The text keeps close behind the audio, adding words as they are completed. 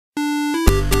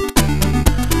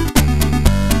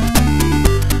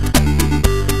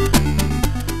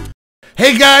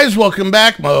Hey guys, welcome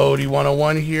back. Modi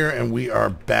 101 here, and we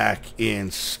are back in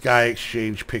Sky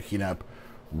Exchange, picking up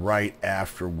right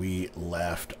after we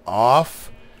left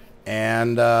off.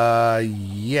 And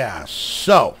yeah,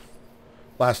 so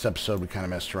last episode we kind of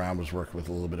messed around, was working with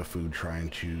a little bit of food, trying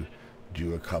to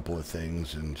do a couple of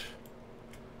things, and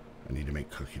I need to make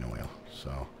cooking oil.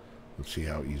 So let's see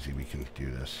how easy we can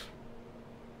do this.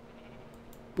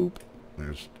 Boop.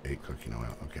 There's 8 cooking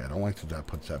oil. Okay, I don't like that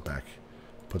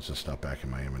puts the stuff back in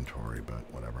my inventory, but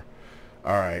whatever.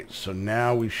 Alright, so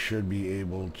now we should be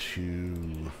able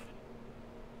to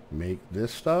make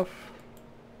this stuff.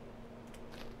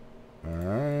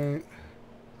 Alright.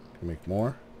 Make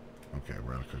more? Okay,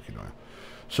 we're out of cooking oil.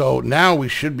 So now we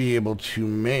should be able to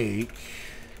make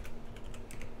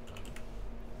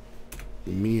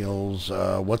meals.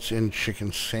 What's in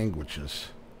chicken sandwiches?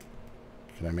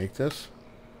 Can I make this?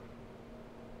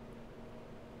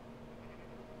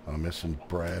 I'm missing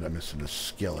bread. I'm missing a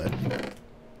skillet.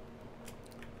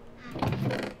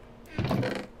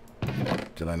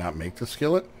 Did I not make the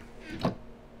skillet?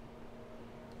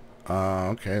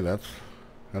 Okay,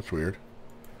 that's weird.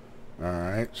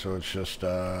 Alright, so it's just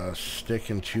stick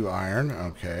and 2 iron.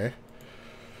 Okay.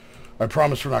 I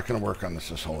promise we're not going to work on this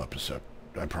whole episode.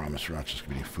 I promise we're not just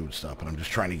going to be food stuff, but I'm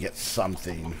just trying to get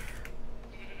something.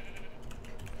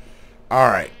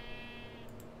 Alright.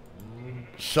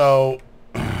 So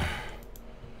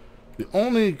the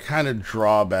only kind of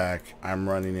drawback I'm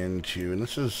running into, and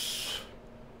this is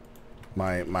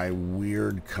my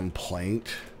weird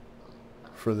complaint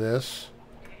for this,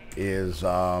 is in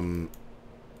a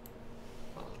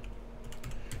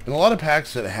lot of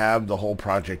packs that have the whole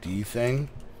Project E thing,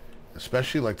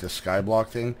 especially like the Skyblock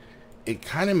thing, it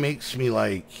kind of makes me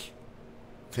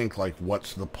think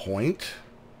what's the point?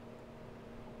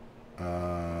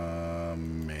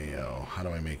 Mayo. How do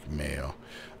I make mayo?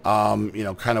 You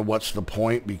know, kind of what's the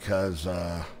point, because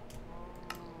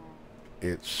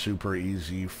it's super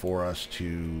easy for us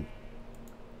to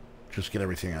just get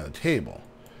everything out of the table.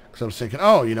 Because I was thinking,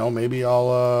 oh, you know, maybe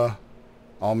I'll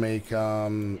make,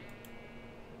 no,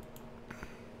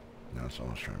 that's what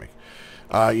I was trying to make.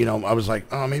 You know, I was like,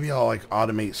 oh, maybe I'll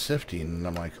automate sifting, and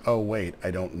I'm like, oh, wait, I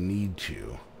don't need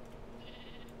to.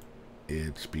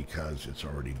 It's because it's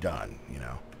already done, you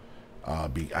know.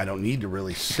 I don't need to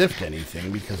really sift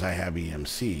anything because I have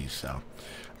EMC. So,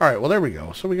 all right, well, there we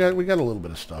go. So we got a little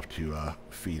bit of stuff to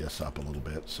feed us up a little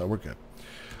bit, so we're good.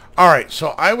 All right, so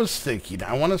I was thinking,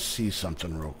 I want to see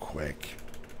something real quick.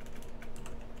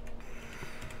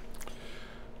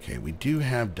 Okay, we do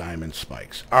have diamond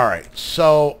spikes. All right,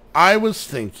 so I was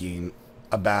thinking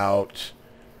about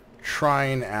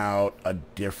trying out a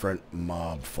different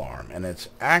mob farm, and it's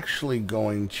actually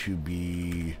going to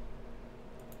be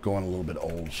going a little bit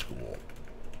old school.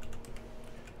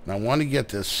 And I want to get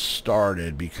this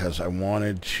started because I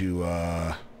wanted to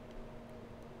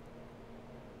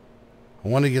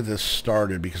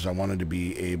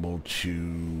be able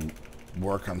to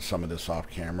work on some of this off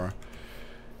camera.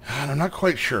 And I'm not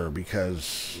quite sure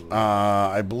because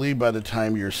I believe by the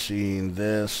time you're seeing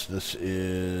this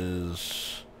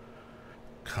is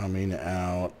coming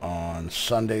out on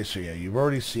Sunday. So yeah, you've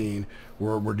already seen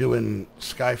we're doing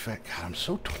Sky Factory. God, I'm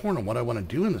so torn on what I want to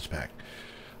do in this pack.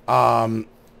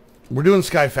 We're doing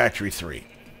Sky Factory 3.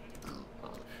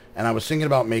 And I was thinking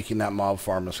about making that mob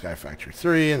farm of Sky Factory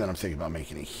 3, and then I'm thinking about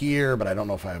making it here, but I don't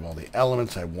know if I have all the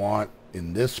elements I want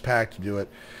in this pack to do it.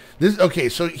 Okay,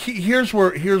 so here's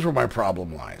where my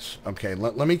problem lies. Okay,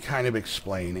 let me kind of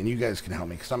explain, and you guys can help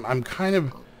me, because I'm kind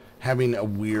of having a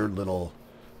weird little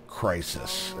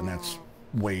crisis, and that's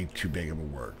way too big of a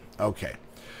word. Okay,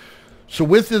 so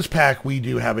with this pack, we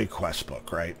do have a quest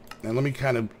book, right? And let me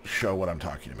kind of show what I'm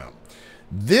talking about.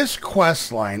 This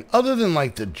quest line, other than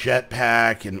the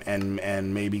jetpack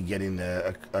and maybe getting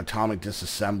the atomic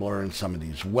disassembler and some of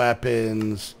these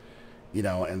weapons, you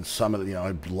know, and some of the, you know,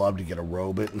 I'd love to get a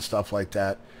robot and stuff like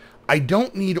that. I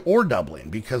don't need ore doubling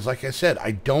because, like I said,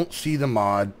 I don't see the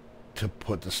mod to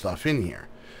put the stuff in here.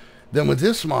 Then with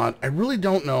this mod, I really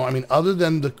don't know. I mean, other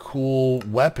than the cool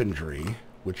weaponry,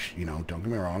 which, you know, don't get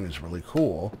me wrong, is really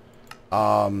cool.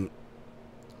 I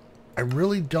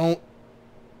really don't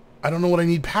know what I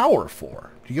need power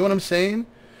for. Do you get what I'm saying?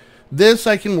 This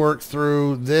I can work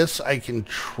through. This I can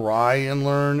try and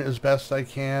learn as best I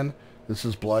can. This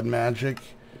is blood magic.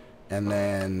 And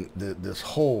then this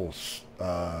whole,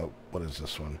 what is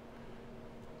this one?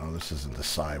 Oh, this isn't the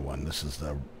Psi one. This is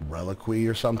the Reliquary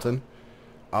or something.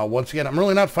 Once again, I'm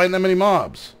really not fighting that many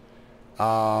mobs.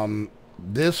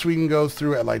 This we can go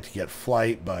through. I'd like to get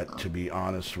flight, but to be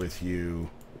honest with you,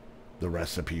 the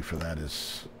recipe for that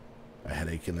is a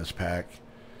headache in this pack.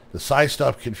 The size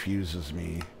stuff confuses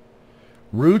me.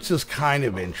 Roots is kind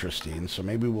of interesting, so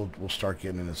maybe we'll start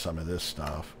getting into some of this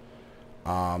stuff.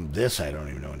 This I don't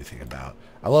even know anything about.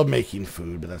 I love making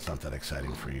food, but that's not that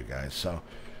exciting for you guys. So,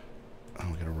 oh,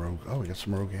 we got a rogue. Oh, we got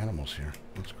some rogue animals here.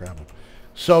 Let's grab them.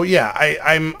 So yeah,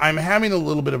 I'm having a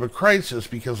little bit of a crisis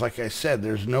because, like I said,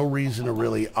 there's no reason to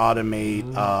really automate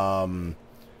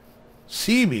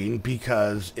sieving,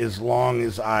 because as long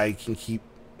as I can keep...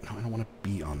 No, I don't want to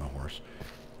be on the horse.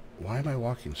 Why am I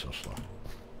walking so slow?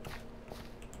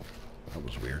 That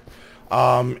was weird.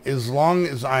 As long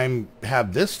as I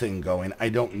have this thing going, I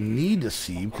don't need to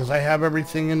sieve because I have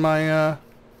everything in my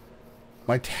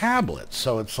my tablet.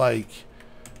 So it's like,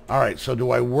 all right, so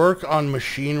do I work on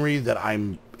machinery that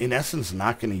I'm, in essence,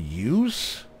 not going to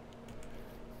use?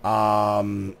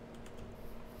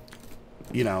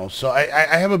 You know, so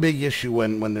I have a big issue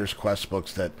when there's quest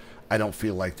books that I don't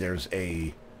feel like there's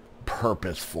a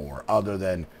purpose for, other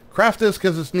than craft this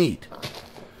because it's neat.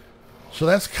 So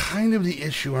that's kind of the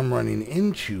issue I'm running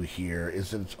into here,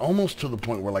 is that it's almost to the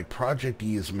point where, like, Project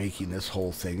E is making this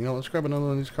whole thing. You know, let's grab another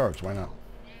one of these cards. Why not?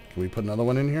 Can we put another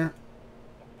one in here?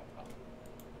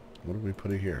 What did we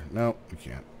put it here? No, we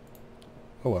can't.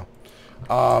 Oh, well.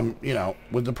 You know,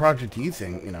 with the Project E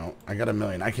thing, you know, I got 1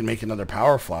 million. I can make another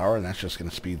power flower, and that's just going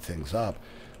to speed things up.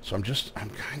 So I'm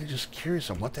kind of just curious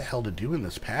on what the hell to do in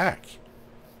this pack.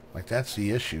 Like, that's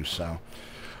the issue, so...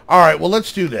 Alright, well,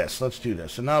 let's do this. Let's do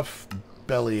this. Enough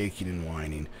belly aching and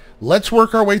whining. Let's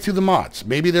work our way through the mods.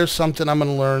 Maybe there's something I'm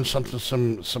going to learn,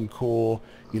 some cool...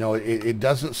 You know, it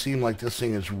doesn't seem like this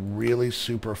thing is really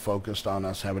super focused on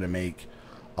us having to make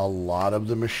a lot of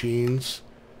the machines.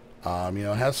 You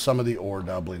know, it has some of the ore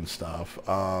doubling stuff.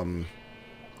 Actually,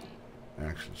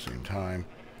 at the same time.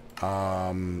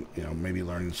 You know, maybe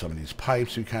learning some of these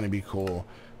pipes would kind of be cool.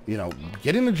 You know,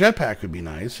 getting the jetpack would be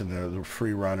nice, and the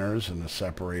free runners and the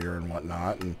separator and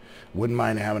whatnot, and wouldn't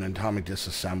mind having an atomic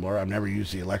disassembler. I've never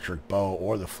used the electric bow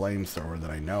or the flamethrower that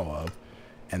I know of.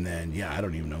 And then, yeah, I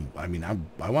don't even know. I mean,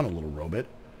 I want a little robot.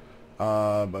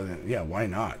 But, yeah, why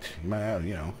not? You might have,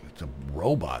 you know, it's a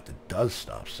robot that does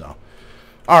stuff, so.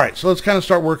 Alright, so let's kind of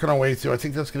start working our way through. I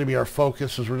think that's going to be our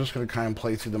focus, is we're just going to kind of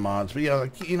play through the mods. But, yeah,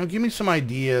 like, you know, give me some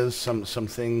ideas, some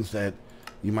things that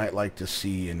you might like to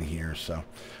see in here, so.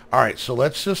 Alright, so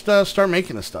let's just start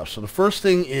making this stuff. So the first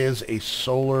thing is a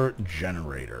solar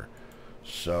generator.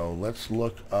 So let's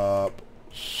look up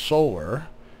solar,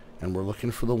 and we're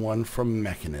looking for the one from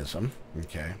Mechanism.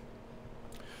 Okay.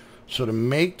 So to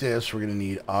make this, we're going to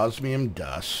need osmium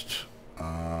dust,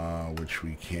 which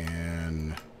we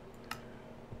can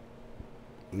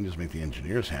just make the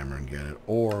engineer's hammer and get it,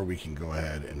 or we can go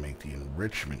ahead and make the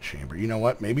enrichment chamber. You know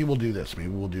what? Maybe we'll do this. Maybe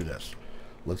we'll do this.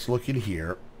 Let's look in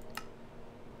here.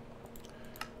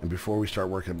 And before we start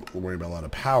worrying about a lot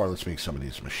of power, let's make some of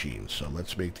these machines. So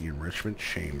let's make the enrichment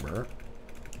chamber.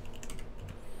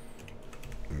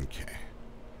 Okay.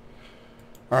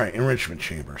 Alright, enrichment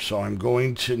chamber. So I'm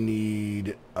going to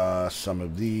need some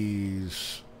of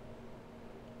these.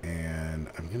 And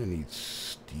I'm going to need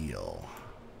steel.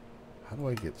 How do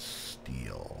I get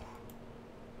steel?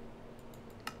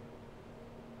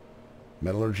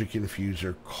 Metallurgic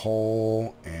infuser,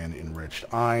 coal, and enriched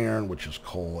iron, which is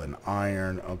coal and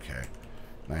iron. Okay.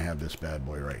 And I have this bad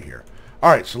boy right here.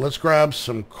 Alright, so let's grab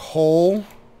some coal.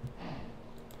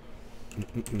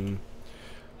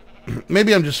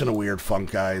 Maybe I'm just in a weird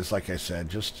funk, guys. Like I said,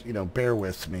 just, you know, bear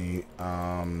with me.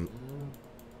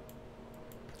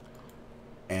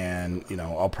 And, you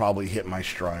know, I'll probably hit my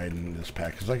stride in this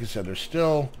pack. Because, like I said, there's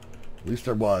still, at least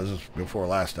there was before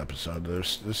last episode,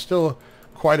 there's still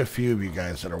quite a few of you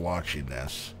guys that are watching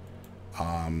this.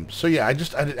 So yeah,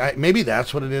 I maybe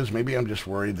that's what it is. Maybe I'm just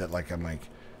worried that, like,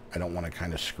 I don't want to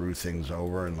kind of screw things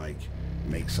over and, like,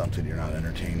 make something you're not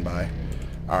entertained by.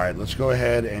 Alright, let's go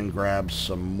ahead and grab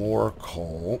some more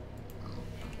coal.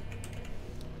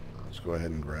 Let's go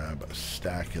ahead and grab a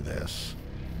stack of this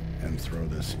and throw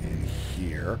this in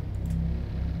here.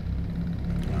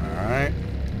 Alright.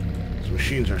 These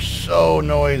machines are so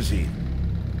noisy.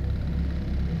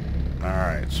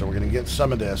 Alright, so we're going to get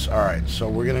some of this. Alright, so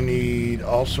we're going to need,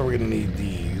 also we're going to need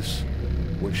these,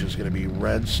 which is going to be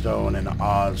redstone and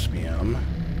osmium.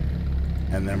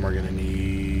 And then we're going to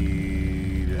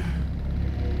need,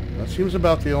 that seems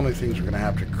about the only things we're going to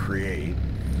have to create.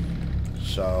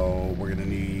 So we're going to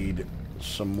need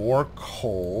some more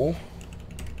coal.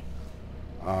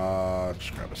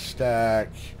 Just grab a stack.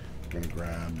 We're going to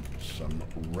grab some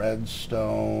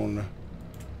redstone.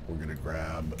 We're going to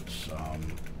grab some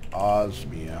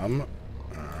osmium.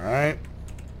 Alright.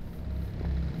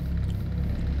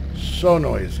 So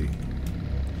noisy.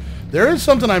 There is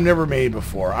something I've never made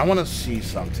before. I want to see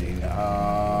something.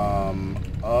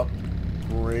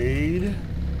 Upgrade.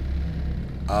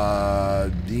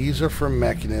 These are for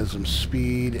mechanism,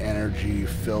 speed, energy,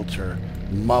 filter,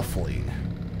 muffling.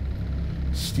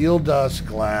 Steel dust,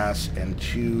 glass, and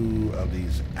 2 of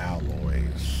these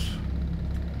alloys.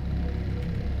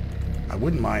 I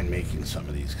wouldn't mind making some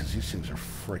of these because these things are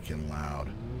freaking loud.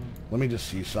 Let me just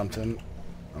see something.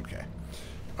 Okay.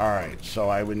 Alright, so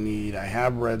I would need, I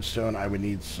have redstone, I would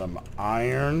need some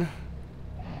iron.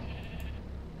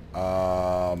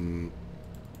 A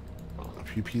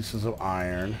few pieces of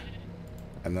iron.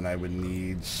 And then I would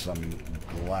need some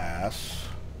glass.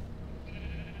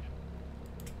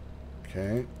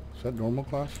 Okay, is that normal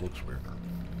glass? Looks weird.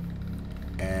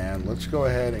 And let's go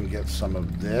ahead and get some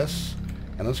of this.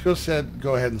 And let's go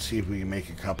ahead and see if we can make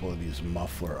a couple of these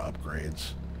muffler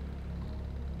upgrades.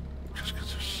 Just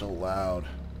because they're so loud.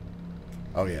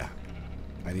 Oh yeah,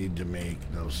 I need to make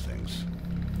those things.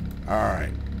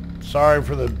 Alright, sorry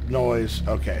for the noise.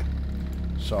 Okay,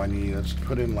 so I need, let's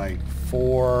put in like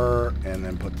 4 and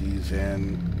then put these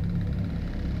in.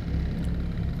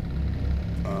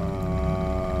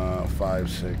 5,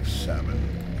 6, 7.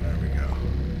 There we go.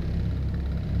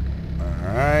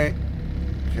 Alright.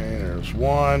 Okay, there's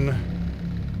 1. We're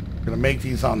going to make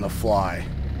these on the fly.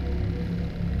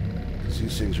 Because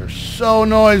these things are so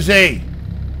noisy.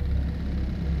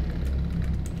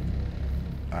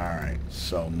 Alright,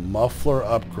 so muffler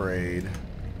upgrade.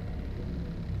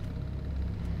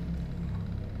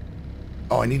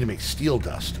 Oh, I need to make steel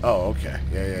dust. Oh, okay.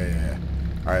 Yeah.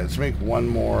 Alright, let's make 1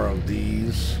 more of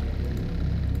these.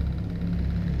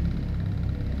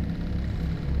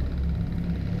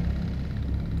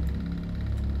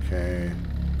 Okay,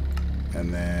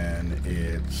 and then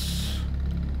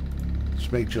let's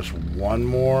make just 1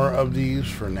 more of these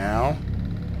for now,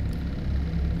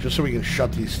 just so we can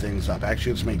shut these things up.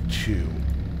 Actually, let's make 2.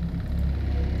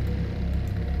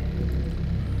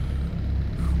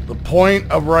 The point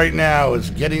of right now is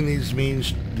getting these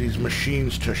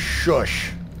machines to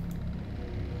shush.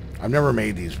 I've never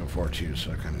made these before too,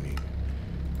 so kind of neat.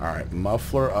 All right,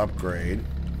 muffler upgrade.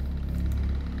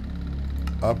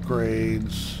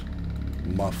 Upgrades,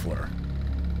 muffler.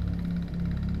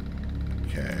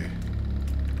 Okay.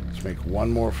 Let's make 1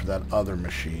 more for that other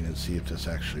machine and see if this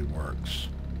actually works.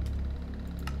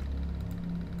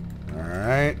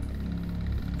 Alright.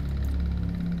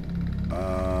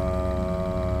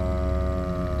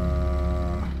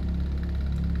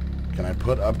 Can I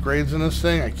put upgrades in this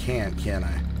thing? I can't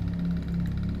I?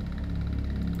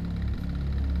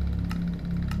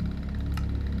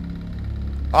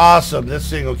 Awesome. This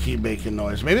thing will keep making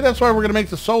noise. Maybe that's why we're going to make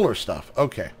the solar stuff.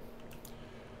 Okay.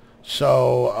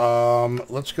 So,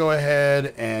 let's go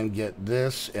ahead and get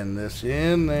this and this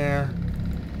in there.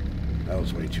 That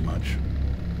was way too much.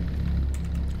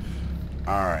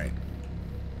 Alright.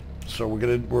 So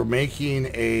we're making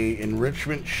a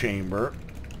enrichment chamber.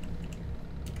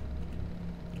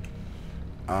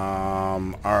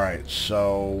 Alright,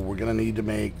 so we're going to need to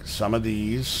make some of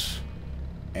these.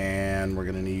 And we're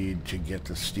going to need to get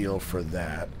the steel for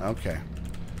that. Okay.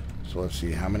 So let's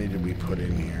see. How many did we put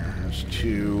in here? There's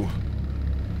 2.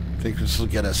 I think this will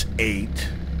get us 8.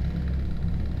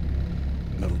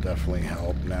 That'll definitely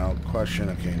help. Now, question.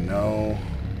 Okay, no.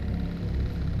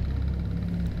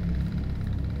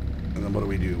 And then what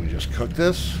do? We just cook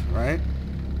this, right?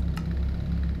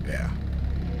 Yeah.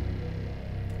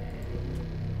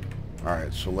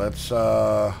 Alright, so let's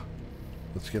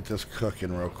get this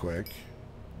cooking real quick.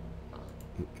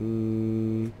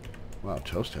 Wow,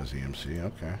 toast has EMC.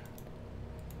 Okay.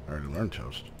 I already learned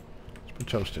toast. Let's put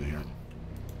toast in here.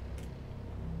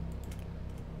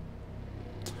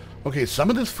 Okay, some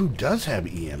of this food does have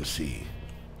EMC.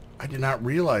 I did not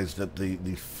realize that the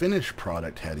finished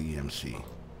product had EMC.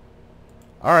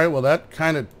 Alright, well that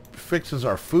kind of fixes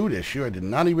our food issue. I did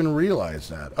not even realize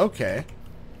that. Okay.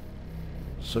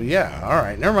 So yeah,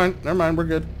 alright, never mind, we're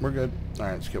good.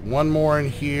 Alright, let's get 1 more in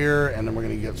here, and then we're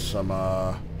going to get some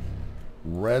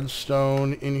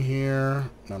redstone in here.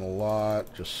 Not a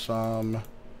lot, just some.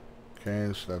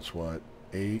 Okay, so that's what,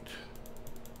 8.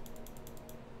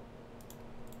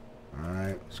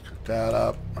 Alright, let's cook that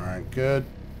up. Alright, good.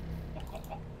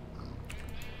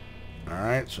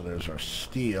 Alright, so there's our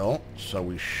steel. So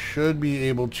we should be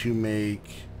able to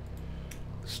make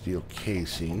steel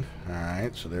casing.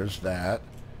 Alright, so there's that.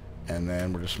 And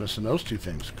then we're just missing those 2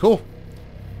 things. Cool.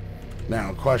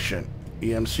 Now, question.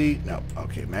 EMC? No.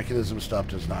 Okay, mechanism stuff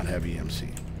does not have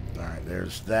EMC. Alright,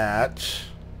 there's that.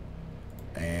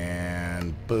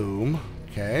 And boom.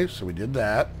 Okay, so we did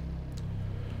that.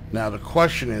 Now the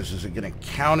question is it going to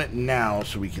count it now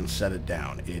so we can set it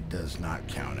down? It does not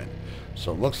count it.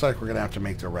 So it looks like we're going to have to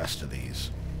make the rest of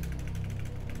these.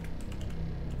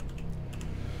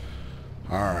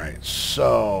 Alright,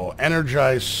 so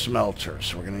energized smelter.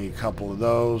 So we're going to need a couple of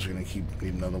those. We're going to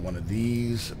need another one of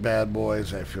these bad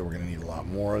boys. I feel we're going to need a lot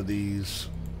more of these.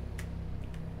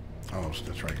 Oh,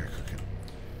 that's right, I gotta cook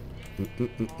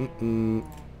it.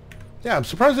 Yeah, I'm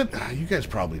surprised that you guys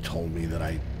probably told me that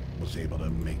I was able to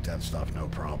make that stuff no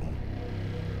problem.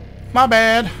 My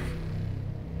bad.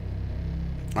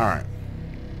 Alright.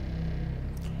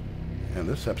 And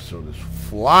this episode is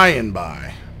flying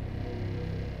by.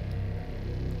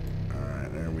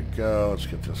 Alright, there we go. Let's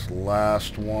get this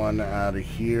last one out of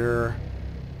here.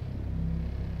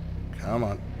 Come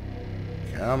on.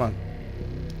 Come on.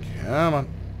 Come on.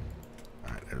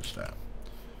 Alright, there's that.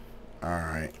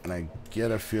 Alright, and I get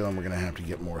a feeling we're going to have to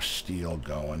get more steel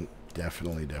going.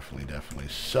 Definitely, definitely, definitely.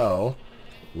 So,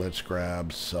 let's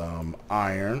grab some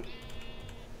iron.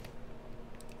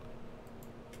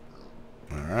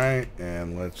 Alright,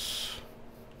 and we'll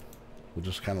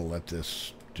just kind of let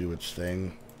this do its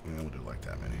thing. And we'll do like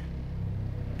that many.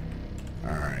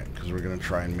 Alright, because we're going to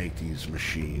try and make these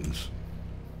machines.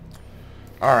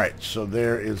 Alright, so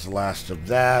there is the last of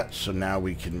that. So now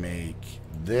we can make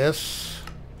this.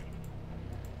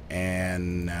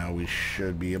 And now we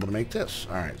should be able to make this.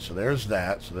 Alright, so there's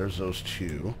that. So there's those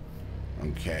two.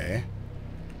 Okay.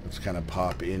 Let's kind of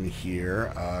pop in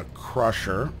here.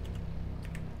 Crusher.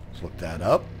 Let's look that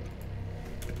up.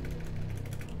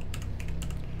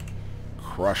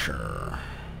 Crusher.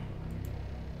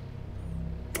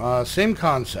 Same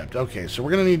concept. Okay, so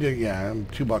we're going to need to, yeah,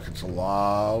 2 buckets of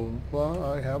lava.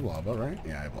 I have lava, right?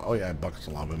 Yeah, I have, oh yeah, I have buckets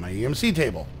of lava in my EMC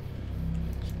table.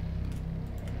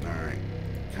 Alright.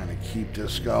 Kind of keep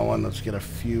this going. Let's get a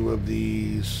few of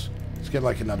these. Let's get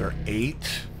like another 8.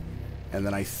 And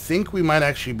then I think we might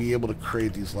actually be able to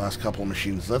create these last couple of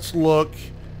machines. Let's look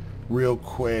real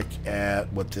quick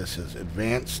at what this is.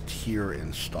 Advanced tier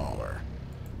installer.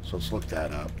 So let's look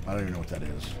that up. I don't even know what that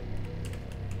is.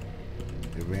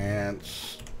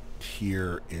 Advanced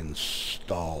tier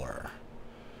installer.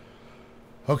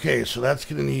 Okay, so that's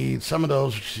going to need some of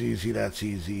those, which is easy. That's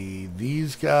easy.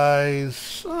 These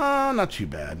guys, not too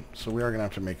bad. So we are going to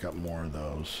have to make up more of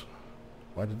those.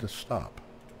 Why did this stop?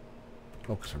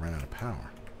 Oh, because I ran out of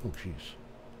power. Oh, jeez.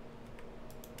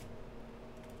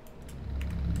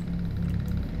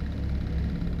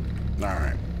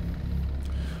 Alright.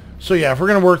 So yeah, if we're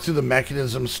going to work through the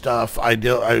mechanism stuff, I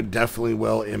definitely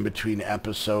will, in between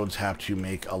episodes, have to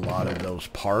make a lot of those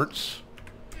parts.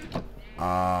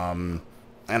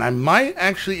 And I might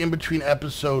actually, in between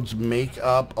episodes, make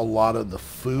up a lot of the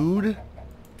food.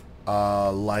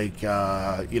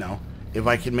 You know, if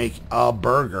I can make a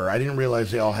burger. I didn't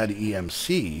realize they all had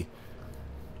EMC.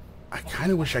 I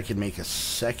kind of wish I could make a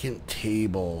second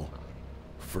table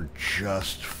for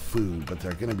just food, but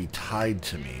they're going to be tied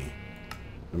to me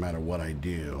no matter what I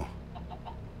do.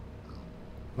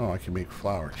 Oh, I can make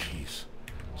flour. Jeez.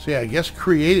 So yeah, I guess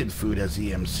created food has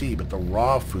EMC, but the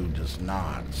raw food does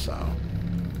not, so...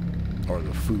 Or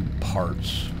the food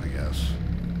parts, I guess.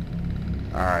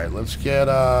 Alright, let's get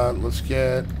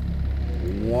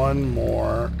one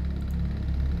more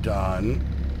done.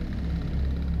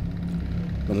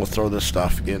 Then we'll throw this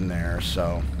stuff in there,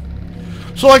 so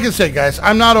like I said, guys,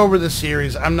 I'm not over this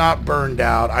series. I'm not burned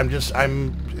out. I'm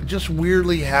just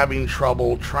weirdly having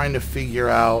trouble trying to figure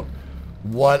out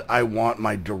what I want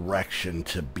my direction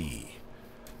to be.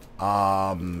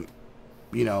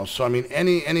 You know, so I mean,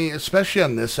 especially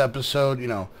on this episode, you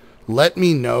know, let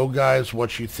me know, guys,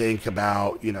 what you think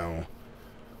about, you know,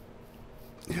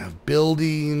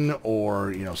 building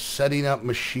or, you know, setting up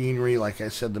machinery. Like I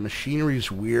said, the machinery is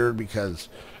weird because,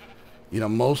 you know,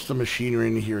 most of the machinery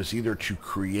in here is either to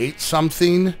create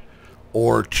something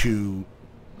or to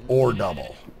ore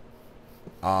double.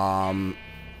 And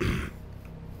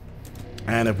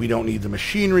if we don't need the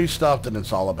machinery stuff, then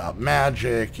it's all about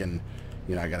magic, and,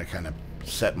 you know, I got to kind of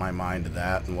set my mind to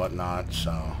that and whatnot. So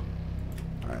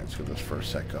alright, let's get this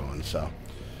first set going. So,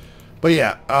 but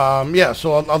yeah, yeah,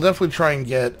 so I'll definitely try and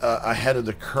get ahead of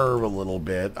the curve a little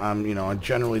bit. You know, I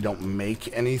generally don't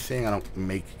make anything. I don't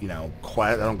make, you know,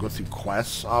 I don't go through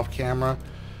quests off camera,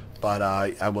 but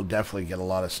I will definitely get a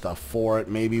lot of stuff for it.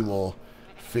 Maybe we'll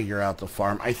figure out the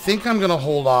farm. I think I'm gonna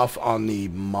hold off on the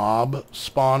mob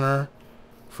spawner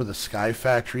for the Sky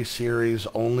Factory series,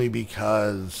 only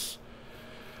because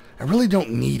I really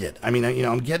don't need it. I mean, you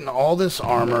know, I'm getting all this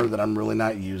armor that I'm really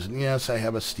not using. Yes, I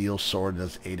have a steel sword that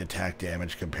does 8 attack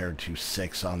damage compared to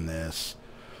 6 on this.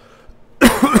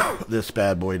 This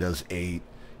bad boy does 8.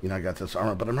 you know, I got this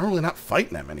armor, but I'm really not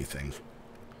fighting that many things.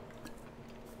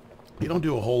 You don't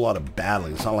do a whole lot of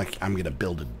battling. It's not like I'm going to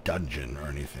build a dungeon or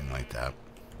anything like that.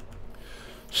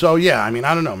 So, yeah, I mean,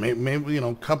 I don't know. Maybe you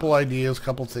know, a couple ideas,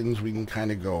 couple things we can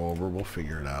kind of go over. We'll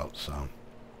figure it out, so.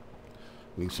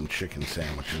 Need some chicken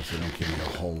sandwiches. They don't give me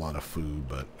a whole lot of food,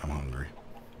 but I'm hungry.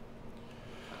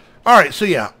 Alright, so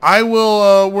yeah, I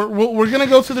will, we're going to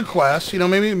go through the quest. You know,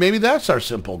 maybe that's our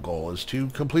simple goal, is to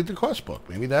complete the quest book.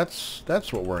 Maybe that's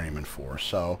what we're aiming for.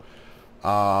 So,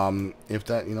 if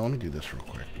that, you know, let me do this real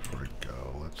quick before I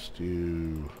go. Let's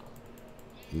do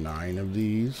 9 of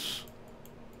these.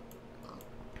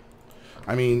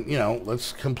 I mean, you know,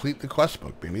 let's complete the quest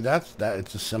book. Maybe it's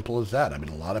as simple as that. I mean,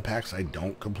 a lot of packs I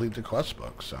don't complete the quest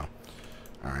book, so.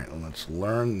 Alright, well, let's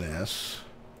learn this,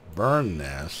 burn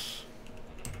this,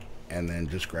 and then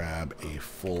just grab a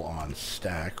full-on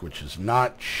stack, which is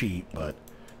not cheap, but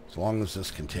as long as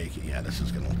this can take it, yeah, this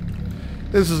is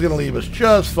gonna leave us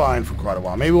just fine for quite a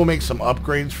while. Maybe we'll make some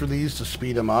upgrades for these to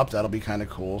speed them up. That'll be kind of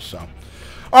cool, so.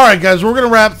 Alright, guys, we're going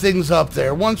to wrap things up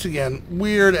there. Once again,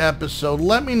 weird episode.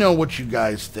 Let me know what you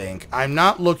guys think. I'm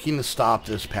not looking to stop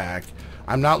this pack.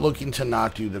 I'm not looking to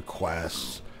not do the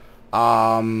quests.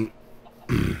 I'm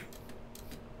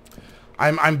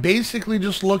basically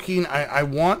just looking. I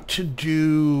want to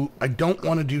do. I don't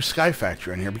want to do Sky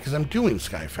Factory in here because I'm doing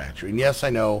Sky Factory. And yes, I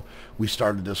know we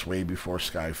started this way before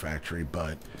Sky Factory,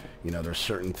 but you know, there's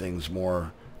certain things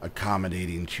more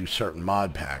accommodating to certain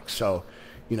mod packs. So,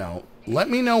 you know, let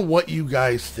me know what you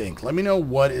guys think. Let me know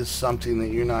what is something that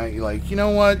you're not like, you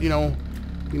know what, you know,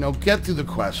 get through the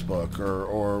quest book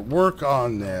or work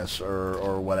on this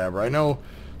or whatever. I know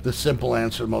the simple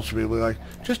answer most people are like,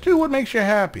 just do what makes you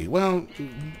happy. Well,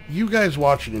 you guys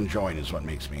watching and enjoying is what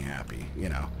makes me happy. You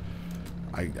know,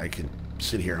 I could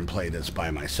sit here and play this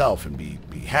by myself and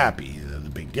be happy. The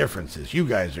big difference is you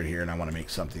guys are here and I want to make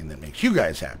something that makes you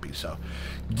guys happy. So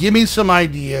give me some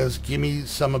ideas, give me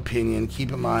some opinion.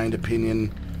 Keep in mind,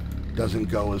 opinion doesn't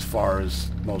go as far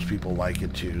as most people like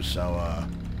it to. So,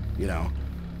 you know,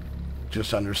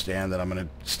 just understand that I'm going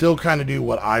to still kind of do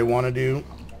what I want to do.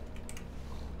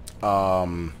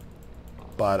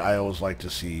 But I always like to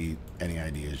see any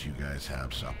ideas you guys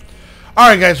have. So,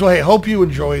 alright guys, well hey, hope you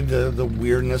enjoyed the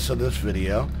weirdness of this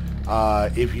video.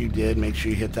 If you did, make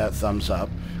sure you hit that thumbs up.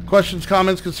 Questions,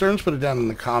 comments, concerns, put it down in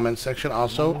the comments section.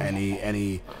 Also,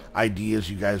 any ideas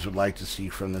you guys would like to see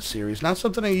from this series. Not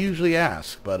something I usually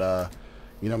ask, but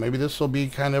you know, maybe this will be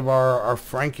kind of our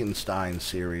Frankenstein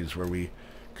series where we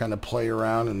kind of play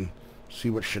around and see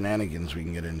what shenanigans we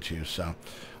can get into. So,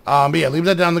 but yeah, leave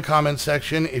that down in the comments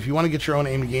section. If you want to get your own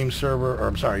Aim to Game server, or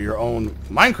I'm sorry, your own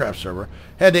Minecraft server,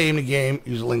 head to Aim to Game.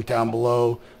 Use the link down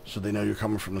below so they know you're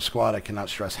coming from the squad. I cannot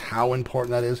stress how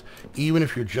important that is. Even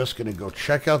if you're just going to go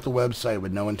check out the website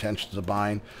with no intentions of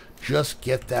buying, just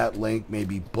get that link,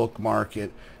 maybe bookmark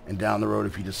it, and down the road,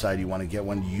 if you decide you want to get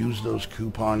one, use those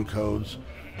coupon codes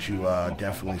to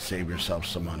definitely save yourself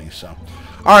some money. So,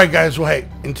 alright guys, well hey,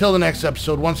 until the next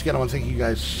episode, once again, I want to thank you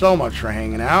guys so much for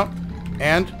hanging out,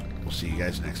 and we'll see you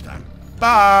guys next time.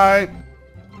 Bye!